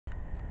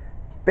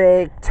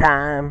Big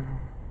time.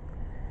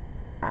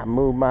 I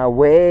move my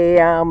way,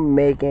 I'm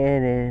making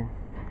it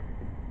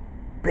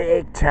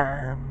big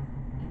time.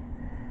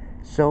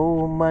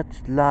 So much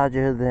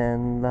larger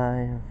than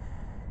life.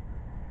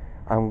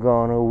 I'm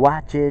gonna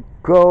watch it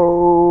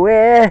grow.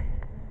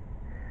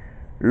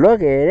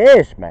 Look at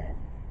this, man.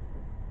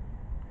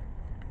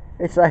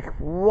 It's like,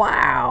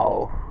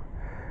 wow.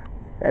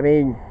 I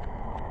mean,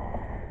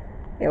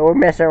 we're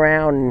messing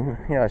around,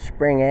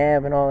 Spring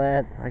Ave and all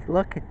that. Like,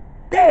 look at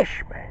this,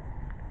 man.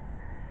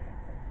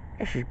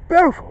 This is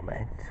beautiful,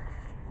 man.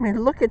 I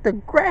mean, look at the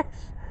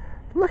grass.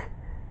 Look.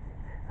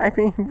 I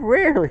mean,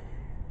 really.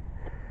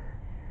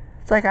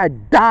 It's like I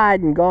died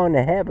and gone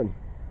to heaven.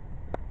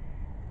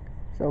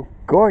 So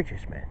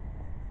gorgeous, man.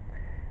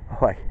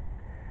 Oh, I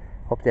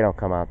hope they don't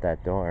come out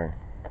that door.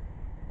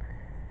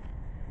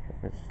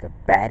 It's the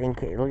batting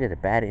cage. Look at the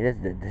batting.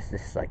 This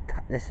is like,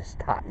 this is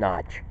top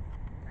notch.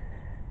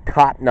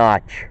 Top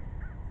notch.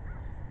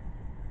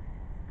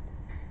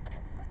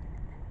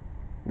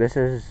 This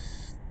is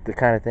the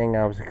kind of thing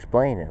I was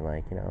explaining,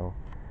 like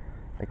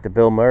the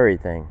Bill Murray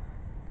thing.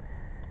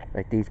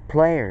 Like these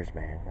players,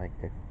 man, like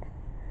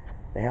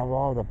they have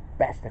all the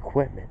best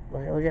equipment.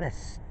 Look at the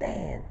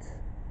stands.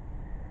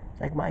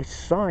 It's like my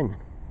son.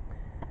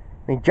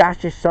 I mean,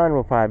 Josh's son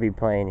will probably be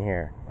playing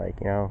here.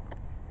 Like,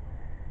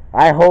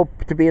 I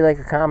hope to be like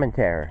a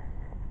commentator,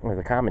 with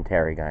a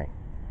commentary guy.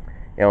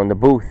 In the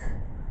booth.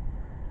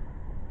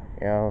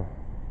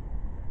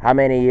 How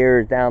many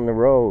years down the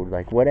road?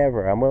 Like,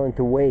 whatever. I'm willing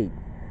to wait.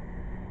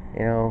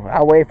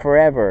 I'll wait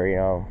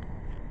forever.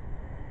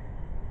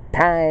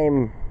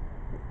 Time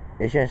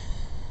is just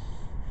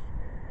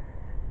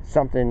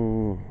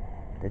something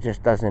that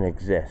just doesn't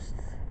exist.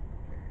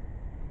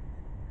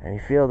 And you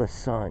feel the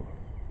sun.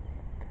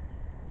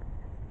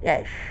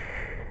 Yes.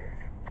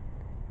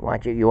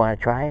 You want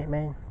to try it,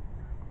 man?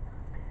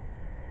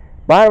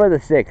 Bottom of the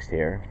sixth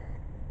here.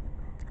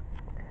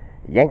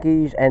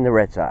 Yankees and the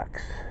Red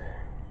Sox.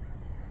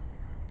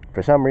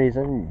 For some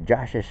reason,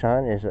 Josh's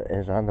son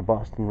is on the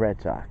Boston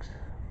Red Sox.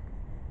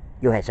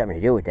 You had something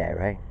to do with that,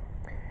 right?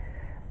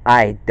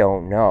 I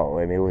don't know.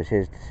 I mean, it was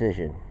his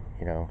decision,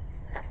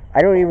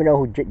 I don't even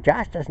know who...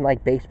 Josh doesn't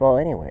like baseball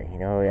anyway,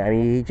 I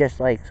mean, he just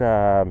likes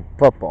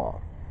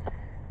football.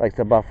 Likes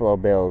the Buffalo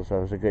Bills,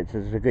 so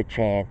there's a good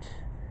chance,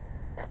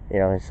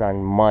 his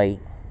son might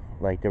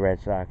like the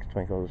Red Sox,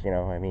 Twinkles,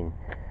 I mean...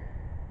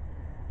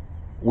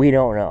 We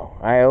don't know.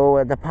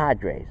 The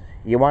Padres.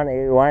 You want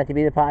it to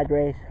be the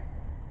Padres?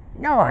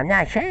 No, I'm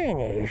not saying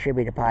it should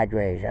be the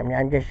Padres.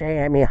 I'm just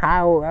saying, I mean,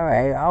 how... All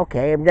right,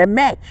 okay, the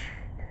Mets.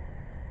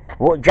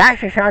 Well,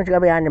 Josh's son's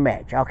going to be on the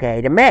Mets. Okay,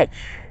 the Mets.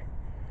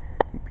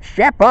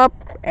 Step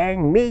up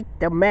and meet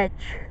the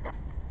Mets.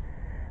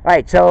 All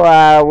right, so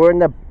we're in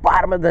the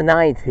bottom of the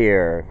ninth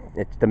here.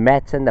 It's the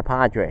Mets and the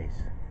Padres.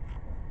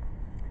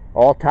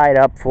 All tied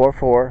up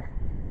 4-4.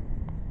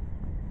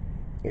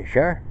 You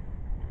sure?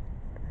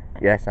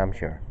 Yes, I'm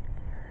sure.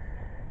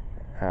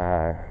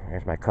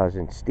 There's my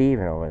cousin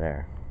Steven over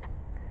there.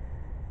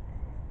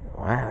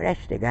 Wow,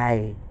 that's the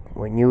guy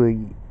when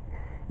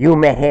you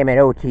met him at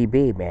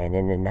OTB, man,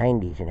 in the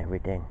 90s and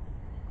everything.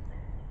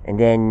 And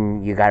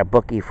then you got a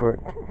bookie for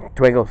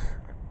Twiggles.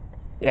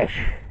 Yes.